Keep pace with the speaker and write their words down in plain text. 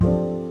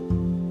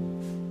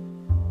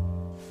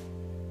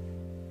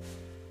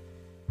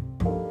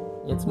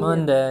It's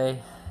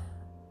Monday.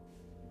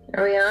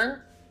 Are we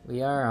on?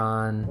 We are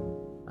on.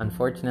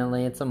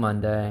 Unfortunately, it's a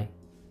Monday.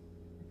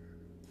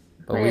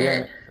 But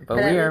Man, we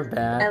are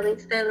back. At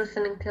least they're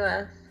listening to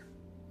us.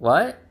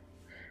 What?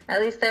 At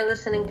least they're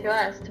listening to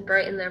us to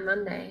brighten their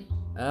Monday.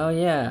 Oh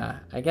yeah,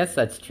 I guess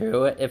that's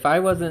true. If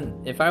I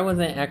wasn't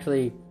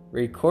actually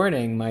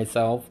recording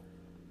myself,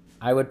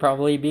 I would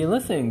probably be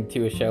listening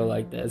to a show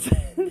like this.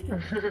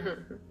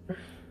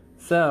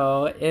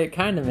 So, it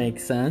kind of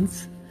makes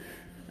sense.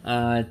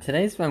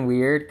 Today's been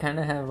weird. Kind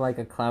of have like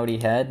a cloudy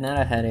head. Not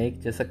a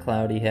headache, just a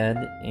cloudy head.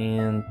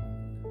 And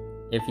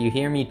if you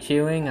hear me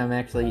chewing, I'm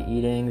actually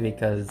eating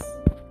because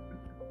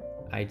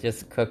I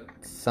just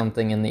cooked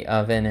something in the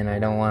oven and I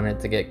don't want it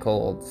to get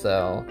cold.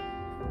 So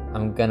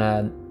I'm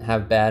gonna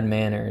have bad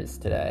manners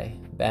today.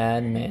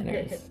 Bad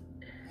manners.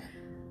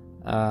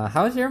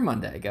 How's your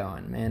Monday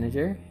going,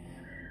 manager?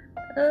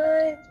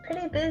 It's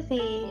pretty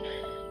busy.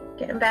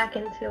 Getting back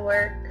into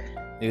work.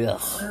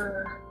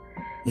 Ugh.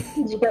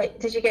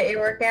 Did you get your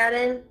workout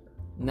in?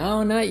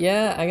 No, not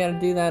yet. I gotta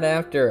do that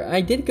after.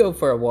 I did go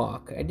for a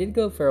walk,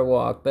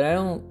 but I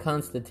don't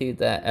constitute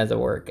that as a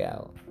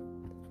workout.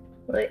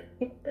 Like,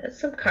 that's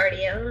some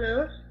cardio,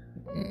 no?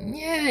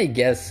 Yeah, I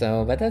guess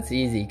so, but that's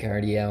easy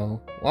cardio.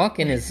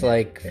 Walking is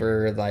like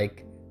for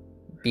like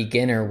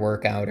beginner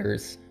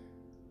workouters.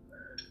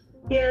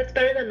 Yeah, it's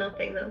better than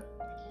nothing though.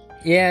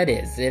 Yeah, it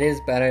is. It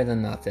is better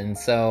than nothing.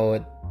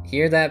 So,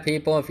 hear that,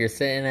 people? If you're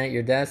sitting at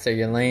your desk or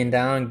you're laying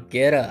down,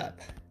 get up.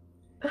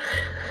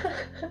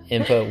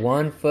 And put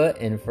one foot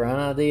in front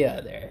of the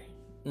other.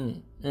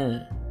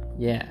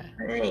 Yeah.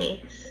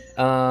 Nice.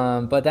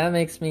 But that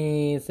makes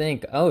me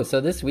think, so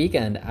this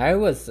weekend,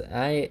 both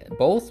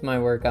my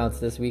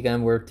workouts this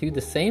weekend were to the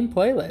same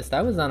playlist.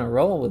 I was on a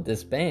roll with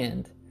this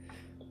band.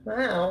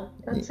 Wow,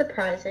 that's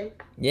surprising.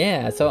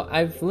 Yeah, so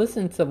I've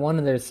listened to one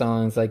of their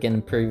songs, like,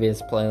 in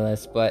previous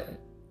playlists, but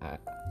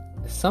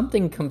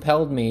something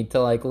compelled me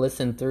to, like,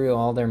 listen through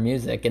all their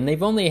music, and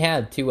they've only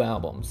had 2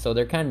 albums, so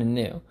they're kind of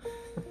new.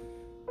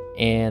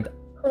 And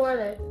who are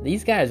they?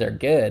 These guys are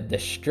good. The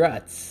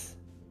Struts.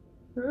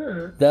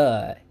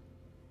 The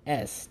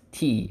Struts.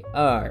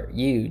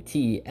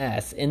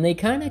 And they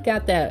kind of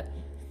got that.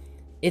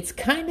 It's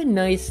kind of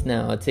nice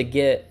now to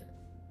get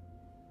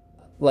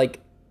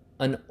like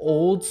an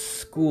old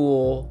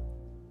school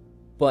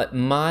but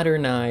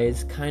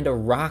modernized kind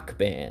of rock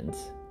band.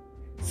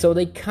 So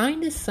they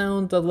kind of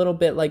sound a little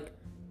bit like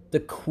the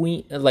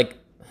Queen, like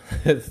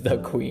the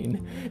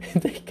Queen.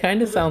 They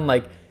kind of sound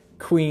like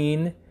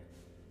Queen.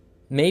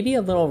 Maybe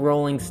a little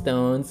Rolling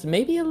Stones,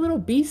 maybe a little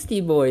Beastie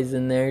Boys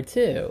in there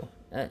too.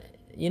 And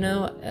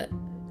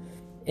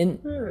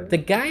the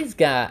guy's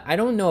got, I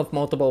don't know if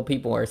multiple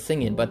people are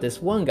singing, but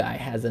this one guy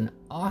has an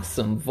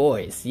awesome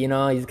voice.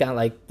 He's got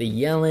like the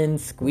yelling,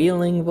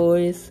 squealing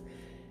voice.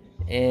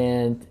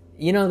 And,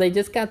 they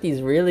just got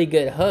these really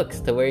good hooks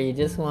to where you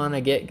just want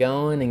to get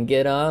going and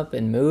get up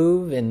and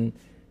move. And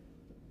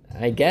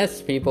I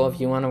guess, people, if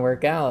you want to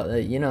work out,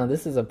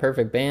 this is a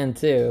perfect band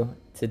too.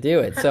 To do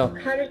it. So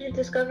how did you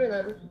discover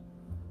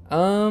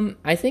them?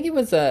 I think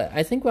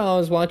while I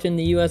was watching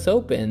the US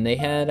Open, they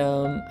had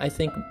I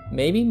think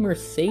maybe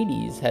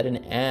Mercedes had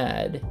an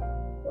ad.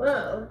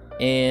 Wow.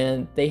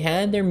 And they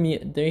had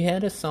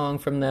a song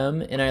from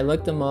them, and I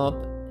looked them up,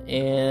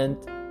 and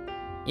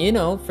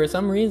for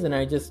some reason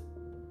I just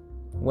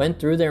went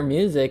through their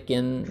music,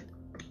 and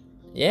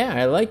yeah,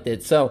 I liked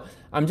it. So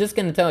I'm just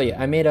gonna tell you,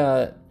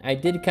 I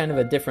did kind of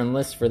a different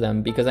list for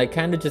them because I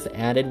kind of just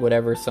added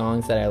whatever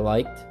songs that I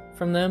liked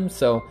from them,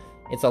 so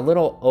it's a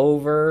little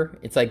over.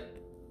 It's like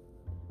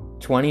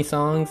 20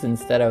 songs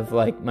instead of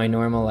like my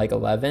normal like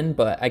 11,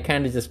 but I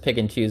kind of just pick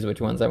and choose which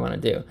ones I want to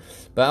do.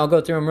 But I'll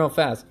go through them real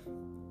fast.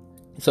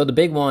 So the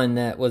big one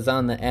that was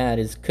on the ad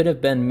is Could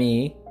Have Been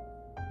Me,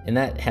 and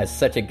that has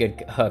such a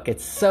good hook.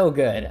 It's so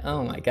good.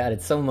 Oh my god,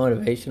 it's so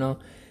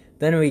motivational.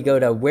 Then we go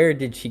to Where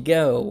Did She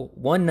Go,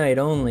 One Night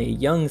Only,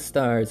 Young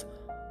Stars,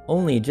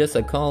 Only Just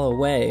a Call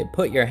Away,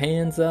 Put Your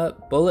Hands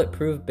Up,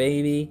 Bulletproof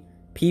Baby,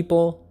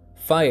 People,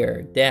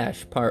 Fire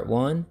 - Part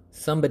 1,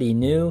 Somebody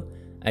New,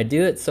 I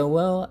Do It So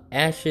Well,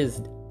 Ashes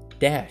 -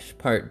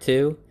 Part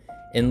 2,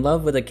 In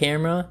Love with a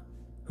Camera,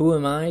 Who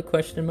Am I? ?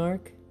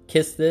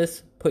 Kiss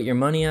This, Put Your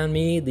Money on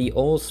Me, The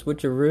Old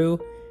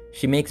Switcheroo,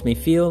 She Makes Me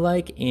Feel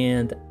Like,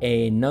 and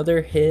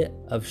another hit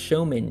of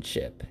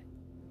Showmanship.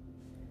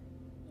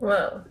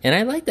 Whoa. And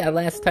I like that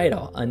last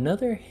title,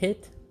 Another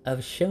Hit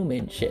of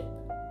Showmanship.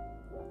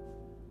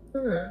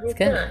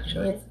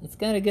 It's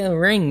got a good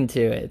ring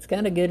to it. It's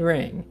got a good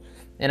ring.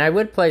 And I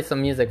would play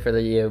some music for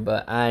you,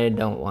 but I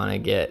don't want to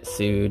get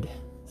sued.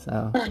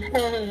 So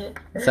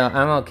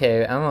I'm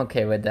okay. I'm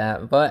okay with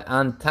that. But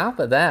on top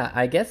of that,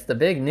 I guess the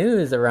big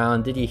news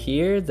around, did you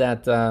hear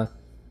that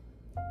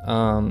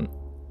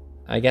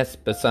I guess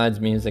besides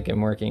music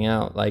and working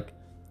out, like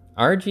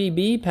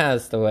RGB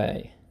passed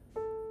away.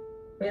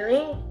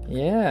 Really?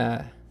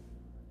 Yeah.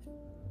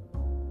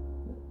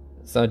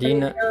 So do you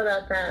know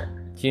about that?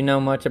 Do you know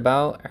much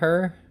about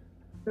her?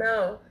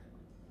 No.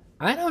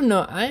 I don't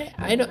know.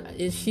 I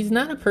don't. She's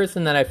not a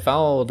person that I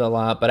followed a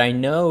lot, but I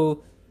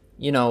know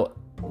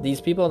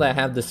these people that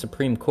have the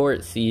Supreme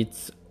Court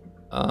seats,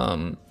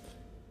 they're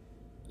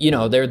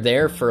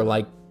there for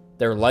like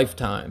their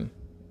lifetime.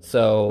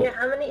 So yeah,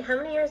 how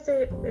many years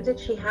did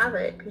she have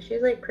it? Because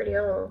she's like pretty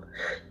old.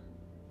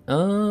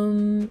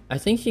 I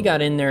think she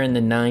got in there in the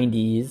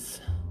 90s.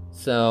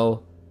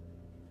 So,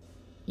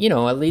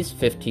 at least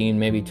 15,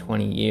 maybe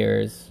 20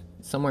 years,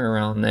 somewhere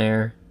around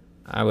there,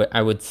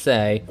 I would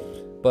say.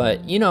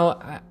 But,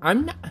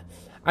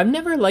 I've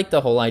never liked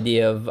the whole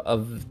idea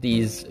of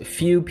these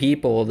few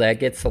people that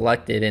get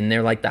selected and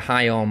they're like the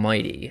high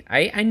almighty.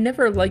 I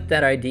never liked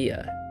that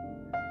idea.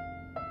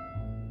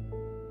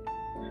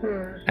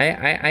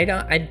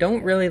 I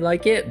don't really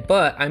like it,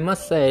 but I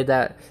must say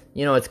that,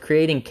 it's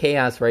creating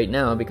chaos right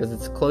now because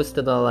it's close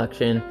to the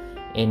election,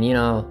 and,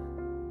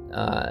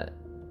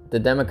 the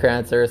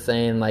Democrats are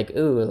saying, like,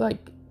 ooh,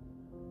 like,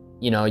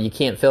 you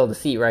can't fill the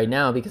seat right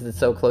now because it's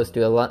so close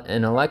to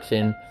an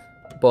election,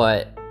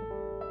 but,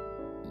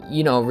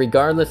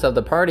 regardless of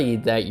the party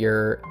that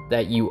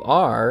you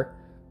are,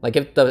 like,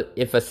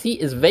 if a seat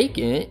is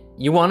vacant,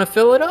 you want to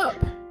fill it up.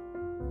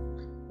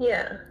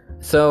 Yeah.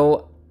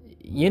 So,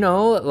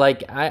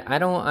 like, I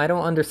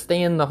don't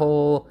understand the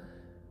whole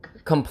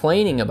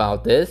complaining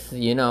about this.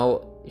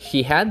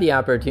 She had the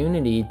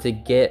opportunity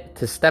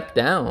to step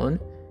down,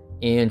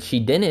 and she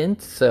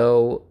didn't.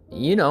 So,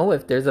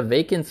 if there's a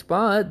vacant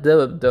spot,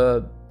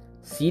 the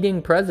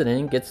seating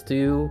president gets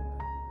to,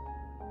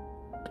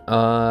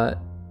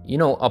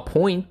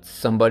 appoint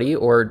somebody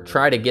or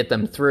try to get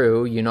them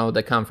through,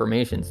 the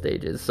confirmation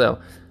stages. So,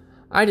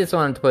 I just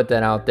wanted to put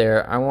that out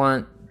there.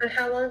 But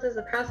how long does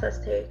the process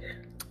take?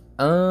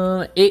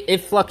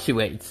 It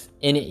fluctuates,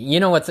 and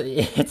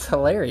it's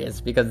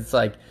hilarious because it's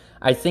like,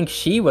 I think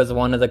she was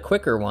one of the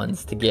quicker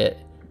ones to get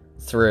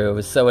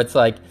through, so it's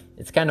like,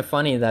 it's kind of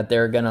funny that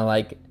they're gonna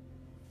like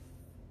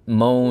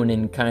moan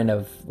and kind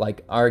of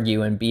like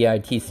argue and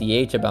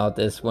bitch about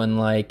this when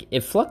like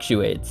it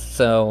fluctuates.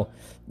 So,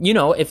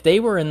 if they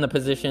were in the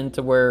position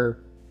to where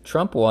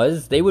Trump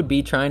was, they would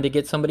be trying to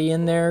get somebody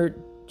in there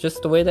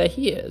just the way that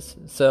he is.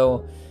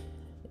 So,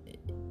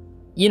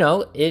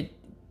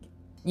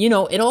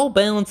 it all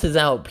balances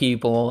out,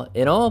 people.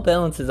 It all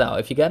balances out.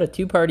 If you got a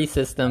two-party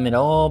system, it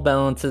all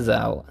balances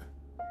out.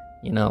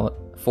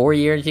 4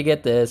 years you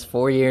get this,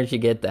 4 years you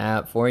get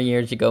that, 4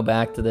 years you go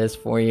back to this,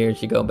 4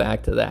 years you go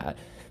back to that.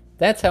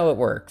 That's how it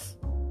works.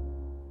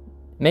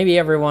 Maybe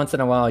every once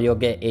in a while you'll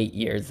get 8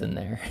 years in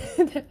there.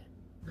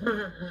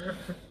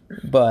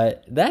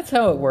 But that's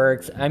how it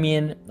works. I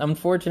mean,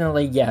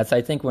 unfortunately, yes,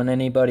 I think when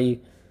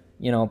anybody,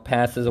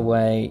 passes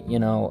away,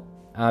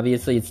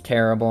 obviously it's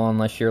terrible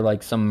unless you're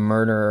like some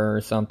murderer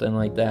or something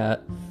like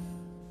that.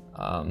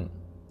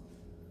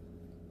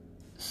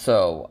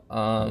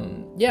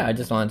 Yeah, I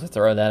just wanted to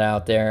throw that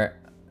out there.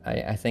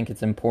 I think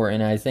it's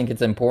important. I think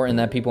it's important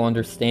that people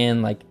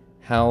understand like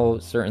how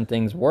certain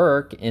things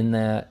work, in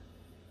that,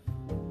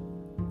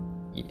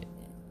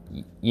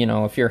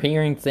 if you're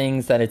hearing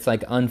things that it's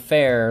like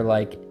unfair,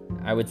 like,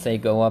 I would say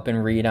go up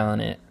and read about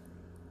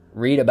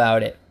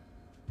it.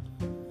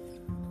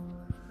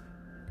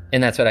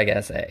 And that's what I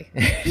gotta say.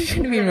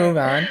 Should we move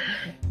on?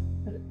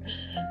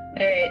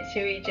 Alright,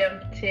 should we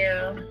jump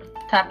to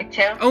topic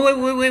 2? Oh, wait.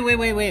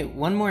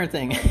 One more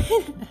thing.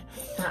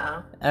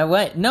 Uh-oh.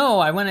 Wait, no,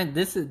 I wanted,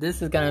 this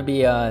is gonna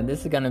be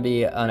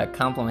a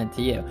compliment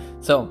to you.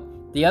 So,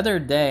 the other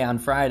day on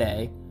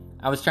Friday,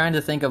 I was trying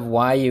to think of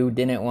why you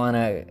didn't want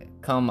to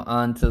come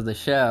onto the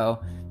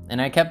show,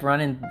 and I kept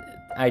running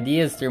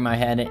ideas through my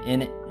head,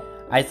 and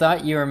I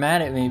thought you were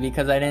mad at me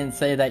because I didn't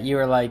say that you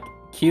were like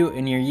cute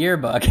in your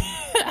yearbook.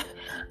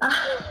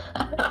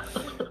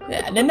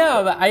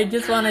 No, but I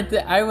just wanted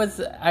to, I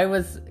was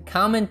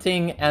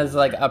commenting as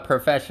like a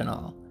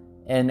professional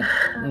and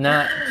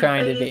not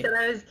trying to be. You said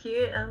I was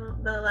cute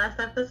on the last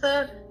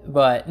episode?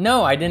 But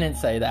no, I didn't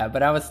say that,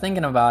 but I was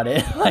thinking about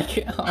it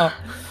like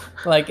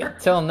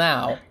till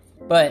now.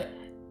 But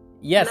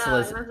yes, no,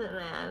 listen. I wasn't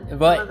mad.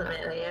 But I wasn't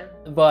mad at you.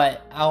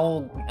 But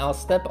I'll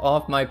step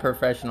off my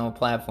professional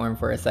platform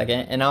for a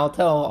second, and I'll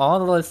tell all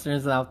the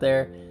listeners out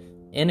there,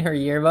 in her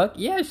yearbook,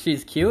 yeah,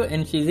 she's cute,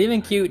 and she's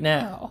even cute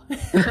now.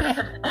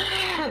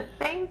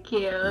 Thank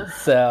you.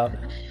 So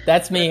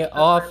that's me That's so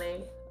off,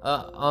 funny.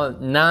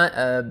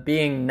 not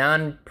being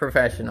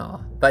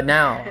non-professional. But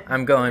now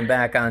I'm going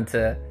back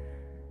onto,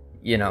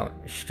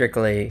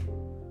 strictly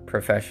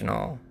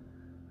professional.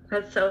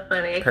 That's so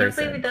funny. I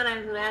person. can't believe you thought I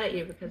was mad at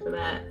you because of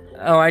that.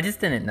 Oh, I just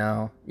didn't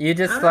know. You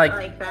just I'm not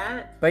like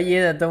that. But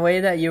yeah, the way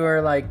that you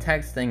were like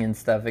texting and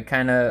stuff, it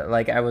kind of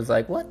like, I was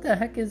like, what the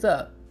heck is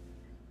up?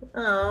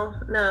 Oh,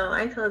 no,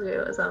 I told you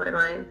it was on my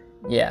mind.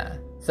 Yeah.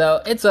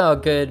 So it's all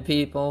good,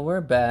 people.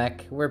 We're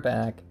back.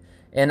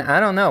 And I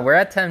don't know, we're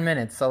at 10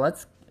 minutes, so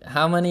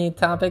how many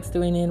topics do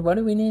we need? What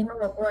do we need?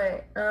 Oh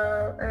boy.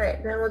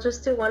 Alright, then we'll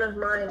just do one of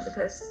mine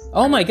because...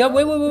 Oh my god,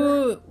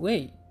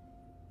 wait.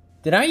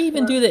 Did I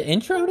even do the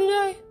intro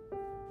today?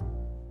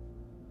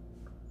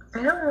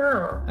 I don't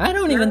know. I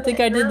don't even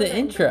think I did the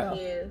intro.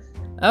 Confused.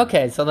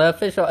 Okay, so the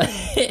official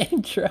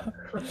intro.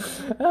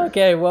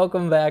 Okay,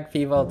 welcome back,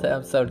 people, to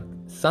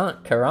episode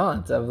Sant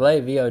Karant of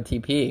Lay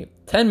VOTP.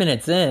 10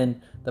 minutes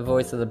in, the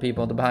voice of the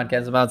people, the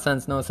podcast about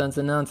sense, no sense,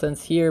 and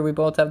nonsense. Here, we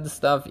both have the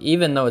stuff,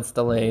 even though it's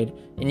delayed,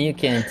 and you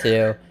can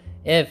too,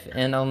 if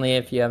and only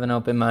if you have an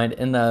open mind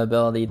and the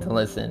ability to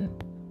listen.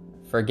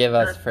 Forgive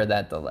us for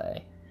that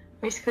delay.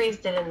 We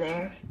squeezed it in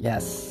there.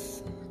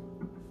 Yes.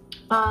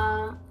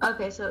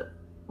 Okay, so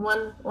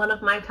one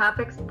of my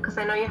topics, because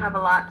I know you have a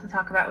lot to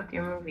talk about with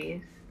your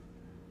movies.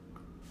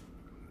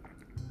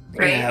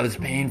 Right? Yeah, it was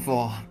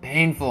painful.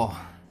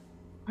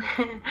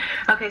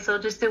 Okay, so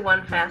we'll just do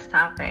one fast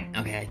topic.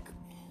 Okay.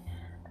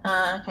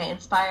 Okay,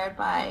 inspired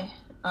by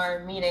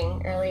our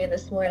meeting earlier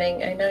this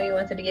morning, I know you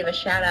wanted to give a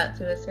shout out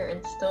to a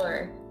certain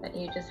store that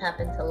you just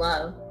happen to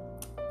love.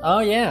 Oh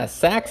yeah,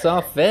 Saks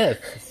off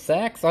 5th.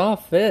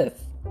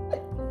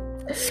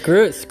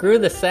 Screw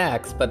the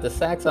Saks, but the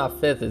Saks off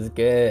 5th is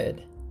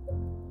good.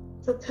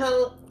 So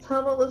tell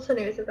the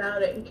listeners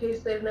about it in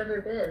case they've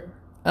never been.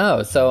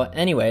 Oh, so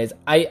anyways,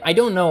 I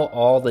don't know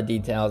all the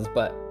details,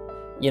 but,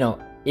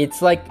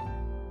 it's like,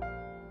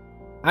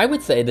 I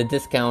would say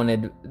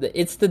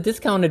it's the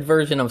discounted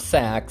version of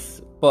Saks,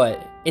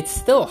 but it's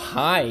still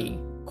high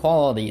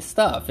quality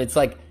stuff. It's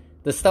like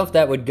the stuff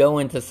that would go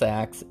into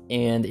Saks,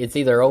 and it's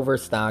either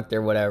overstocked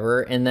or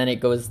whatever, and then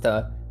it goes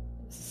to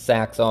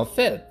Saks off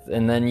 5th,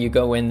 and then you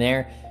go in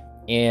there,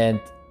 and,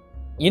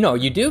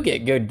 you do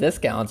get good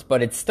discounts,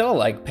 but it's still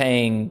like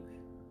paying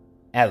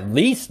at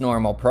least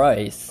normal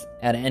price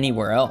at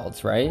anywhere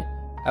else, right?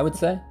 I would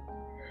say.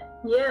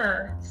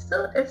 Yeah, it's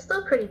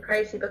still pretty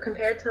pricey, but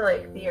compared to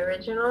like the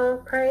original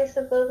price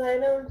of those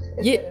items,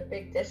 it's a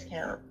big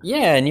discount.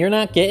 Yeah, and you're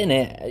not getting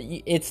it.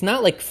 It's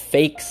not like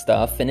fake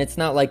stuff, and it's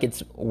not like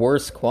it's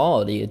worse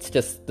quality. It's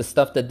just the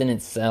stuff that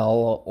didn't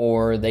sell,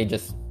 or they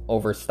just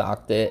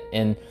overstocked it,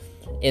 and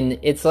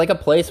it's like a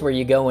place where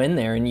you go in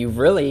there and you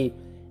really,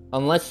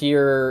 unless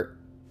you're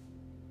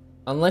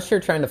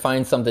trying to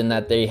find something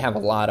that they have a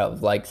lot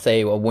of, like,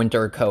 say, a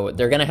winter coat,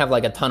 they're going to have,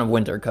 like, a ton of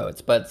winter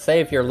coats. But say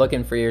if you're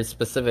looking for your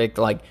specific,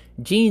 like,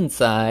 jean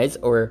size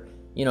or,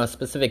 a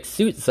specific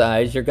suit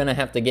size, you're going to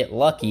have to get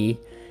lucky.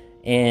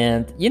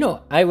 And,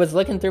 I was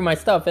looking through my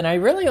stuff, and I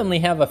really only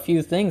have a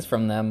few things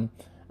from them.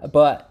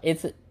 But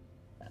it's,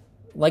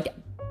 like,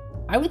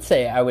 I would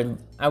say I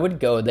would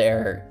go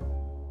there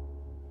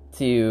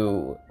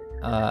to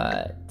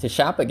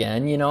shop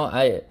again.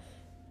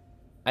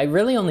 I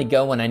really only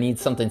go when I need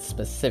something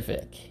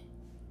specific.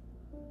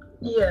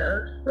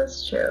 Yeah,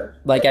 that's true.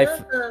 Like they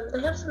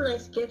have some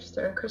nice gifts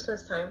during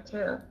Christmas time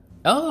too.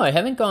 Oh, I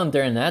haven't gone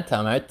during that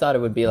time. I thought it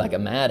would be like a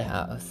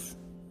madhouse.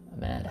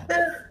 Yeah,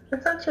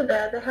 it's not too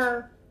bad. They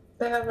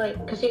have like,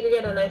 because you could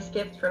get a nice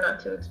gift for not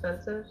too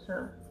expensive.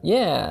 So.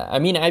 Yeah, I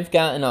mean, I've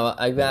gotten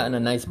a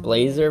nice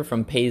blazer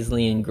from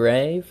Paisley and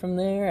Gray from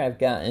there. I've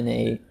gotten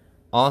a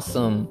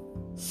awesome,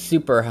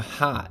 super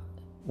hot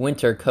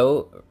winter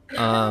coat.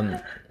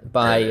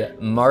 By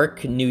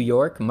Mark New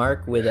York,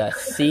 Mark with a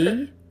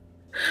C.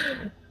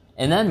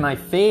 And then my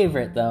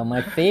favorite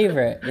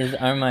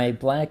are my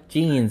black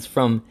jeans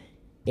from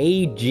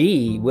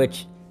AG,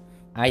 which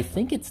I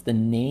think it's the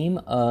name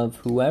of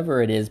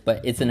whoever it is,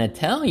 but it's an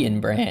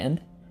Italian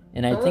brand,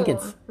 and I think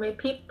it's my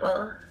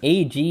people.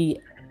 AG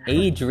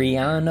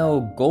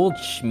Adriano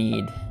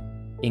Goldschmied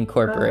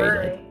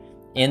Incorporated. Oh,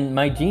 and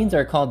my jeans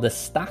are called the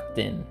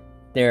Stockton.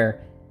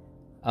 They're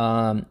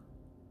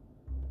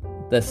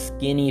the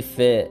skinny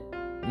fit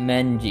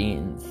men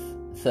jeans.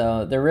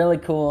 So they're really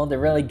cool. They're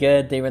really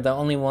good. They were the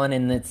only one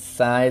in its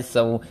size.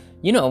 So,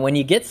 when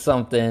you get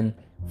something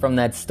from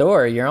that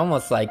store, you're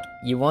almost like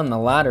you won the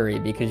lottery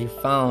because you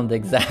found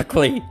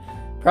exactly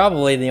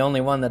probably the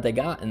only one that they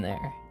got in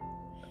there.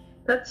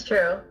 That's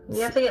true.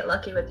 You have to get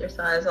lucky with your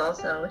size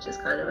also, which is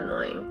kind of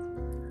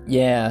annoying.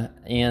 Yeah,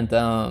 and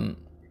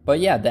but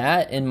yeah,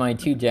 that and my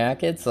 2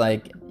 jackets,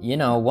 like,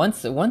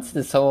 once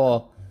this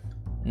whole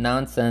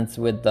nonsense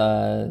with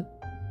the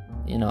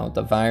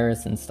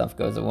virus and stuff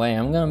goes away,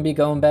 I'm gonna be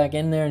going back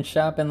in there and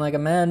shopping like a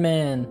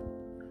madman.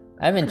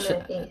 I haven't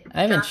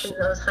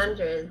those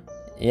hundreds.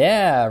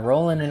 Yeah,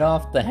 rolling it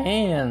off the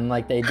hand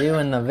like they do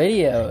in the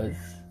videos.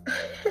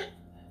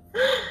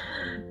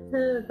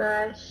 Oh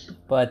gosh.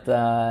 But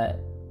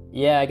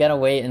yeah, I gotta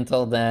wait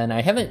until then.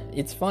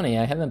 It's funny,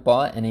 I haven't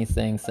bought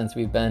anything since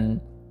we've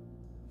been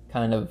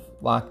kind of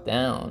locked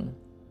down.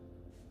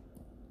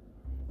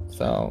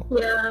 So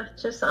yeah,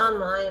 just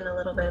online a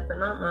little bit, but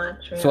not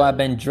much. Really. So I've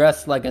been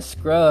dressed like a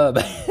scrub.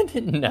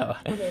 No,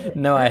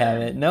 I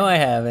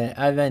haven't.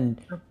 I've been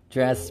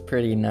dressed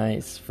pretty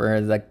nice for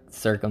the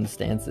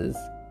circumstances.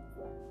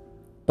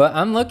 But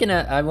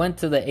I went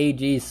to the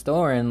AG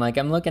store, and like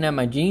I'm looking at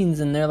my jeans,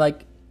 and they're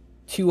like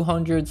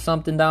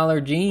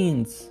 $200-something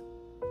jeans.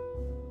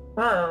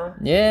 Wow.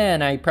 Yeah,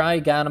 and I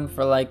probably got them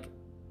for like,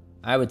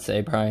 I would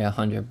say probably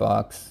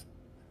 $100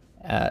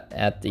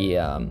 at the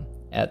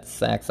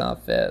Saks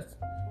off 5th.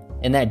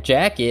 And that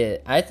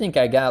jacket, I think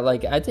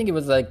it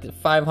was like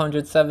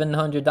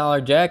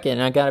 $500-700 jacket,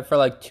 and I got it for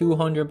like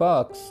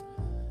 $200.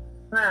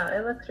 Wow,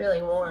 it looks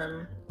really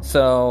warm.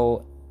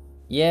 So,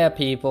 Yeah,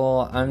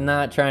 people, I'm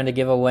not trying to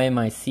give away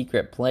my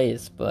secret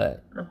place,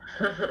 but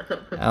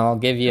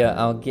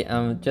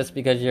just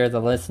because you're the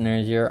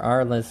listeners, you're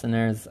our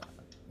listeners,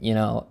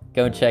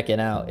 go check it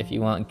out if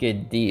you want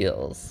good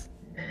deals.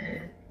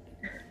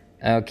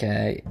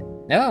 Okay.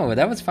 Oh,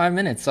 that was 5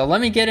 minutes. So let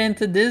me get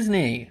into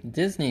Disney.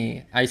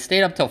 I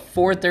stayed up till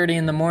 4:30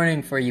 in the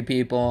morning for you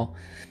people,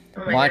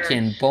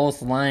 watching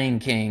both Lion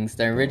Kings,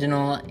 the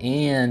original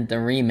and the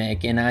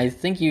remake. And I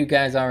think you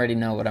guys already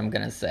know what I'm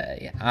going to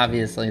say.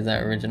 Obviously, the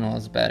original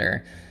is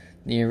better.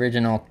 The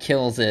original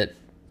kills it.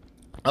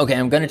 Okay,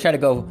 I'm going to try to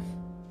go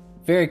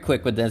very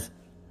quick with this.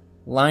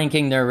 Lion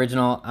King, the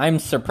original. I'm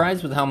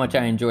surprised with how much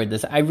I enjoyed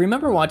this. I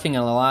remember watching it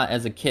a lot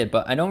as a kid,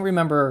 but I don't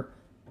remember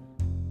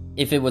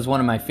if it was one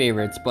of my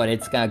favorites, but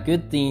it's got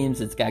good themes,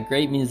 it's got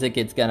great music,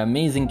 it's got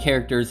amazing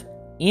characters,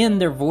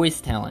 and their voice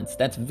talents.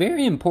 That's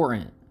very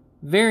important.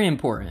 Very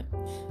important.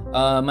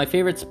 My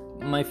favorite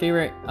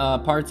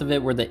parts of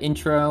it were the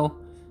intro,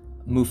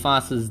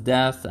 Mufasa's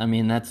death. I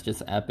mean, that's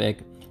just epic.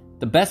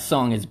 The best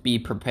song is Be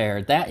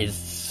Prepared. That is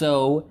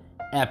so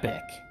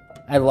epic.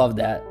 I love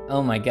that.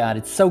 Oh my god,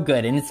 it's so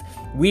good. And it's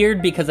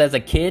weird because as a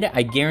kid,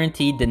 I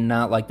guarantee did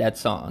not like that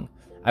song.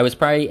 I was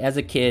probably, as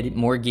a kid,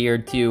 more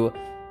geared to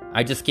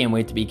I Just Can't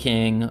Wait to Be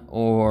King,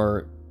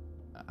 or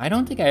I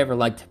don't think I ever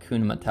liked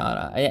Hakuna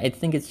Matata. I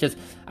think it's just,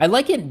 I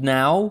like it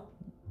now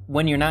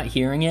when you're not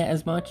hearing it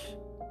as much,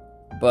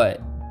 but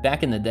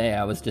back in the day,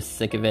 I was just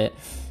sick of it.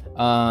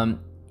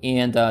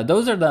 And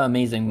those are the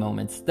amazing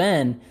moments.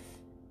 Then,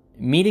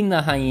 meeting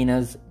the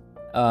hyenas,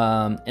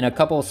 and a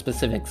couple of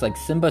specifics, like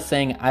Simba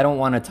saying, I don't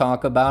want to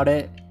talk about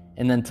it,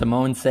 and then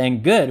Timon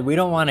saying, good, we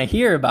don't want to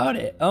hear about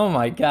it. Oh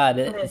my god,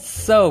 it's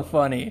so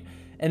funny.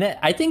 And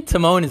I think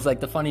Timon is like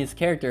the funniest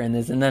character in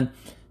this. And then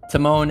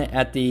Timon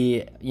at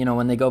the,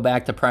 when they go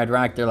back to Pride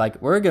Rock, they're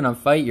like, we're going to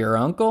fight your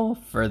uncle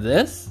for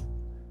this?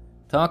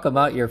 Talk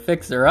about your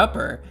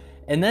fixer-upper.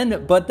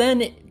 But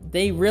then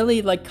they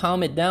really like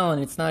calm it down.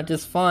 It's not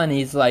just fun.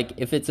 He's like,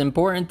 if it's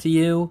important to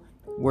you,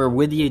 we're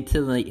with you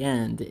till the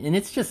end. And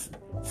it's just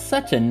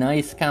such a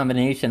nice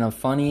combination of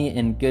funny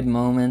and good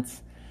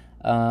moments.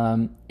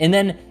 And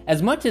then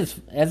as much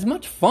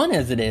fun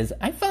as it is,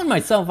 I found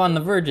myself on the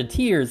verge of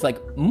tears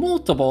like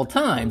multiple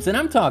times, and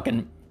I'm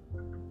talking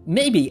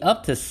maybe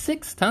up to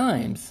 6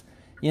 times.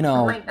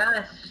 Oh my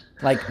gosh.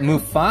 Like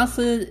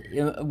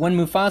Mufasa, when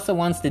Mufasa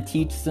wants to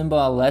teach Simba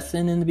a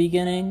lesson in the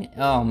beginning,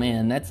 oh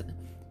man, it's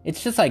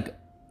just like,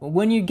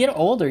 when you get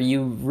older,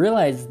 you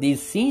realize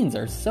these scenes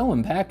are so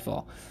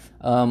impactful.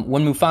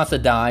 When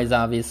Mufasa dies,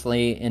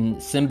 obviously,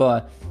 and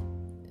Simba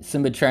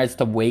tries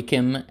to wake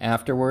him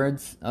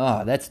afterwards.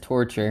 Oh, that's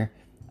torture.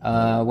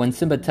 When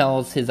Simba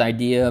tells his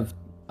idea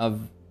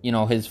of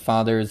his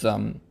father's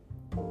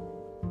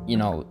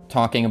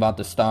talking about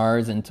the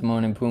stars, and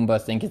Timon and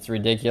Pumbaa think it's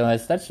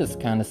ridiculous. That's just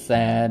kind of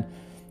sad.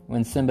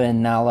 When Simba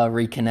and Nala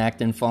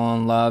reconnect and fall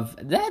in love,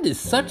 that is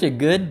such a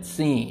good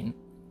scene.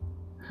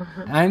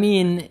 I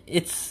mean,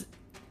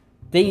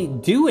 they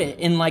do it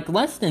in like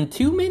less than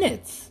 2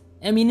 minutes.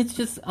 I mean, it's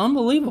just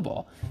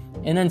unbelievable.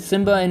 And then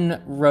Simba and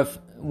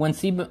when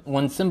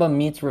Simba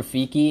meets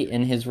Rafiki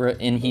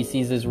and he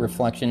sees his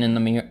reflection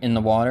in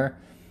the water,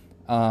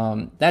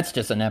 that's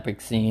just an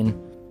epic scene.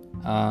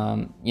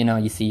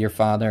 You see your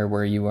father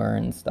where you were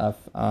and stuff.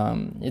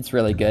 It's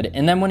really good.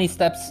 And then when he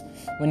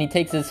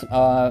takes his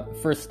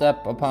first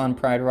step upon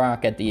Pride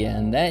Rock at the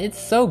end, it's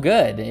so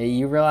good.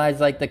 You realize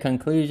like the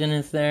conclusion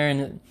is there,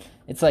 and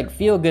it's like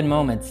feel good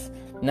moments.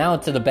 Now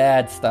to the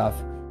bad stuff,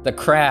 the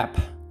crap,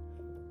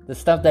 the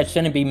stuff that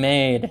shouldn't be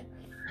made,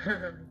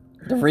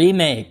 the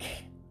remake.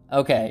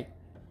 Okay,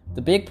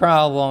 the big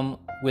problem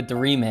with the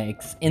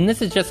remakes, and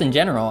this is just in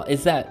general,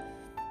 is that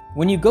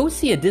when you go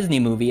see a Disney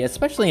movie,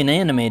 especially an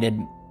animated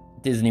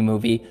Disney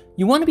movie,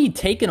 you want to be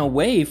taken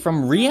away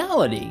from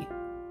reality.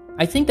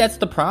 I think that's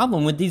the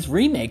problem with these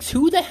remakes.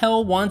 Who the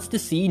hell wants to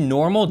see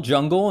normal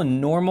jungle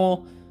and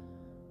normal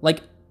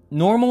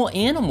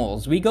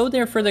animals? We go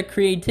there for the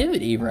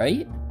creativity,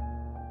 right?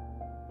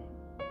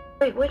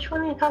 Wait, which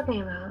one are you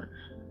talking about?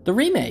 The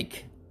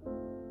remake.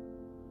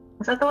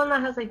 Is that the one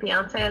that has like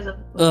Beyonce as a...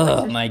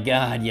 Oh my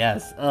god,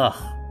 yes. Ugh.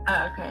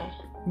 Oh, okay.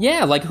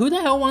 Yeah, like who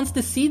the hell wants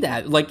to see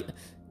that? Like,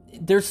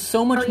 there's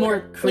so much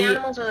more the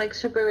animals are like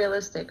super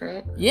realistic,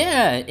 right?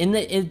 Yeah, and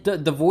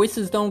the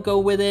voices don't go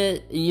with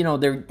it.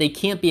 They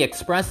can't be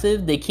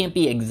expressive. They can't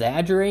be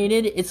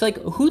exaggerated. It's like,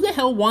 who the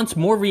hell wants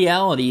more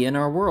reality in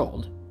our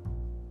world?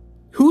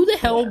 Who the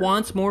hell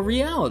wants more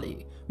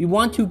reality? We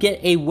want to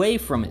get away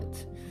from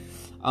it.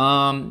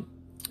 The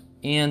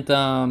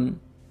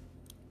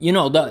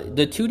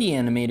 2D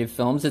animated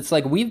films, it's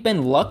like we've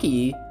been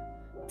lucky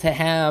to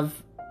have,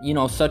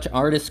 such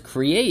artists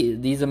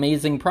create these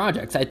amazing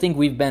projects. I think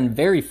we've been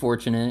very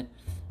fortunate,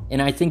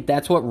 and I think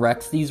that's what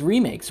wrecks these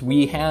remakes.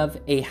 We have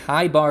a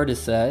high bar to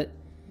set,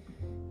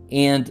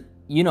 and,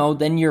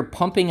 then you're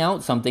pumping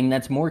out something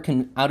that's more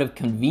out of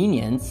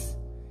convenience,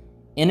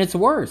 and it's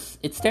worse.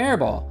 It's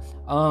terrible.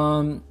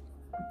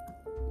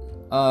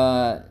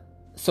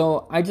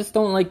 So I just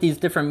don't like these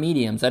different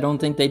mediums. I don't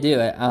think they do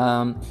it.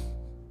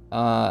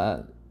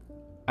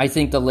 I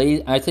think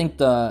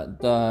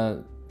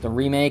the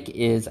remake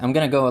is. I'm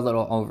gonna go a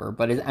little over,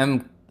 but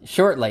I'm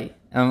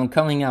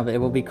coming up. It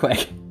will be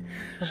quick.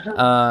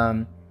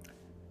 I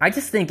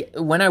just think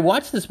when I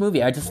watch this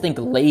movie, I just think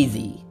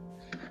lazy.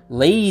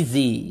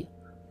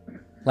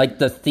 Like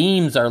the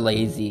themes are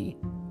lazy,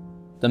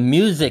 the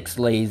music's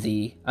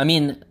lazy. I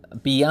mean,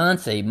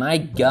 Beyonce, my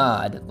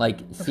God, like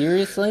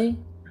seriously,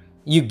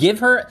 you give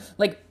her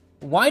like.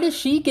 Why does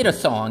she get a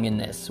song in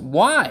this?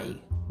 Why?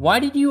 Why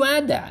did you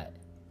add that?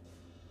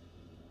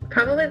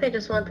 Probably they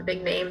just want the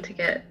big name to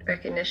get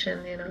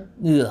recognition, you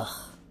know?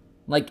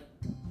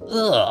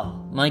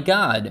 My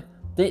God.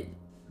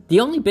 The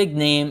only big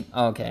name...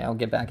 Okay, I'll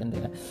get back into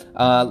that.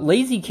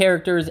 Lazy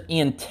characters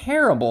and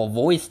terrible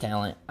voice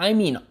talent. I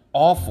mean,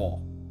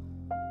 awful.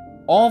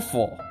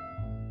 Awful.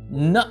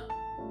 No...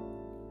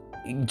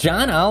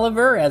 John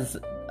Oliver as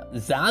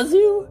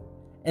Zazu?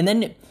 And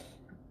then...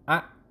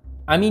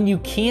 I mean, you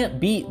can't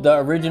beat the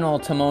original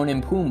Timon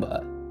and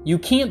Pumbaa. You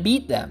can't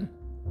beat them.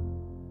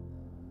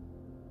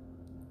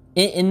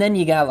 And then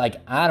you got,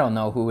 like, I don't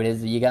know who it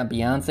is. You got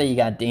Beyonce, you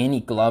got Danny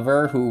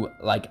Glover, who,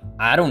 like,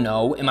 I don't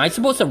know. Am I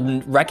supposed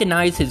to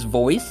recognize his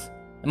voice?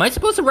 Am I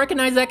supposed to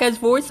recognize that guy's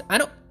voice?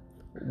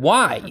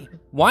 Why?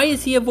 Why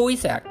is he a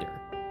voice actor?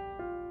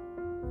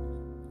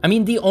 I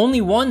mean, the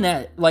only one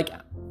that, like,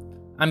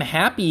 I'm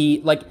happy,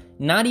 like,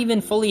 not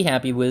even fully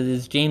happy with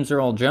is James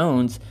Earl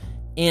Jones.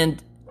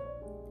 And...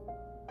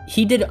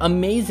 he did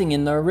amazing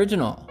in the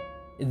original.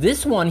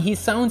 This one, he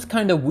sounds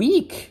kind of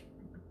weak.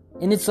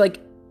 And it's like,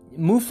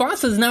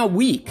 Mufasa's not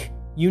weak.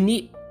 You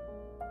need...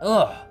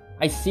 Ugh.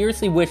 I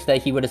seriously wish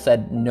that he would have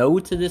said no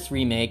to this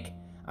remake.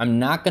 I'm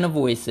not going to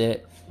voice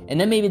it.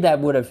 And then maybe that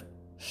would have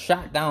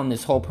shot down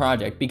this whole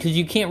project. Because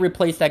you can't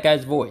replace that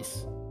guy's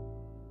voice.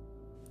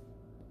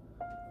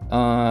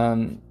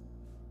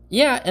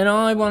 Yeah, and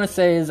all I want to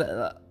say is,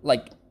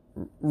 like,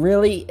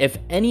 really, if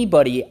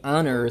anybody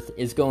on Earth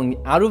is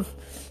going out of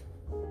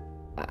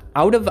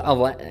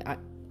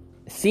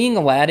seeing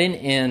Aladdin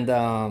and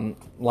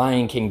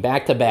Lion King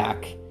back to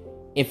back,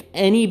 if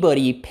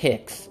anybody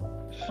picks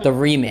the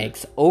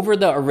remakes over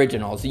the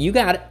originals, you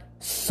got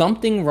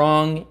something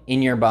wrong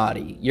in your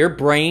body. Your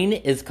brain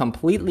is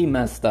completely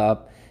messed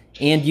up,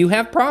 and you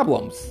have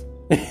problems.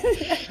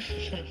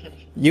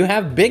 You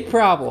have big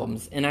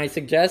problems, and I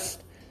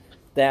suggest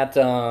that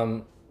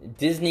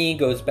Disney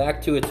goes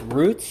back to its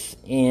roots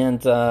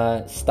and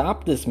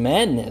stop this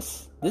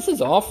madness. This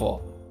is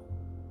awful.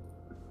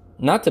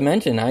 Not to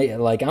mention,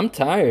 I'm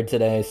tired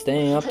today,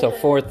 staying up till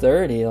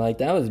 4:30. Like,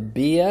 that was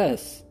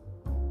BS.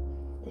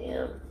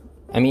 Damn.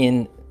 I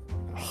mean,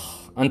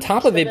 on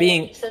top of it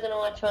being... You still gonna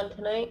watch one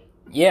tonight?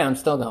 Yeah, I'm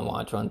still gonna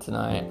watch one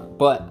tonight.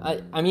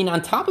 But, I mean,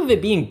 on top of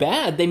it being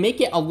bad, they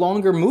make it a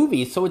longer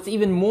movie, so it's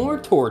even more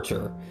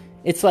torture.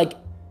 It's like,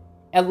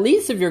 at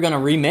least if you're gonna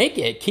remake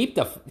it, keep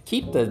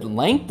the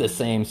length the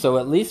same, so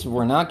at least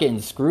we're not getting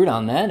screwed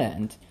on that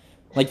end.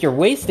 Like, you're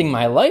wasting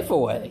my life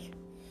away.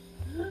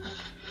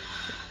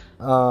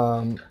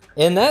 And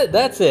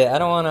that's it. I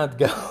don't want to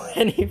go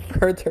any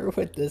further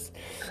with this.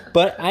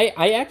 But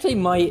I actually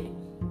might,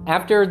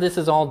 after this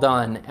is all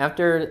done,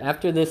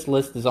 after this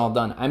list is all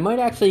done, I might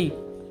actually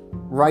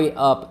write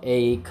up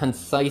a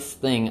concise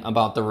thing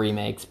about the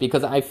remakes,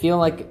 because I feel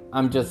like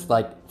I'm just,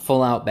 like,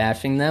 full out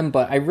bashing them,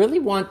 but I really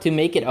want to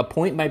make it a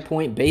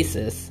point-by-point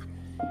basis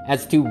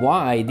as to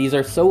why these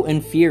are so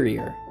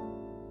inferior.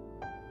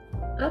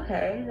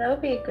 Okay, that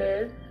would be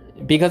good.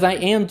 Because I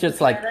am just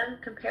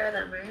Compare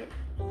them, right?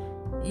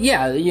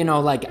 Yeah, you know,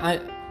 like,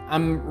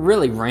 I'm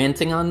really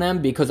ranting on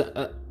them because,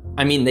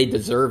 I mean, they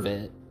deserve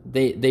it.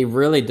 They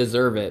really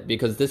deserve it,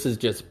 because this is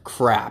just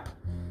crap.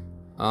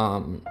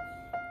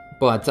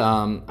 But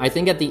I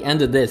think at the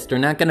end of this, they're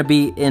not going to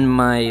be in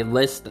my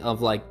list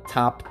of, like,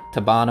 top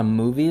to bottom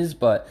movies,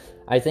 but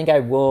I think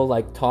I will,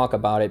 like, talk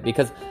about it,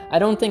 because I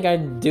don't think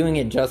I'm doing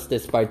it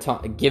justice by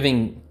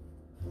giving,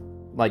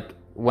 like,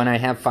 when I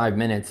have 5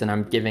 minutes and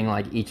I'm giving,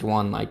 like, each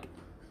one, like,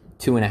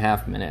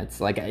 2.5 minutes.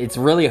 Like, it's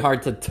really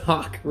hard to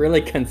talk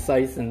really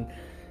concise and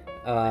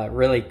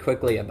really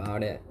quickly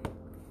about it.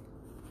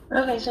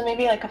 Okay, so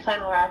maybe like a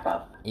final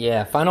wrap-up.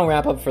 Yeah, final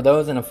wrap-up for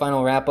those, and a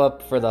final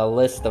wrap-up for the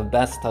list of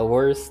best to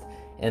worst.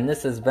 And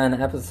this has been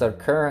episode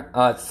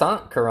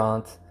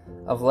 140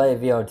 of Les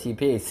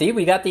VOTP. See,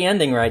 we got the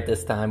ending right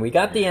this time. We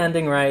got the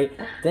ending right.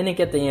 Didn't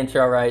get the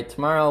intro right.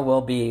 Tomorrow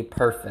will be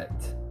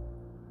perfect.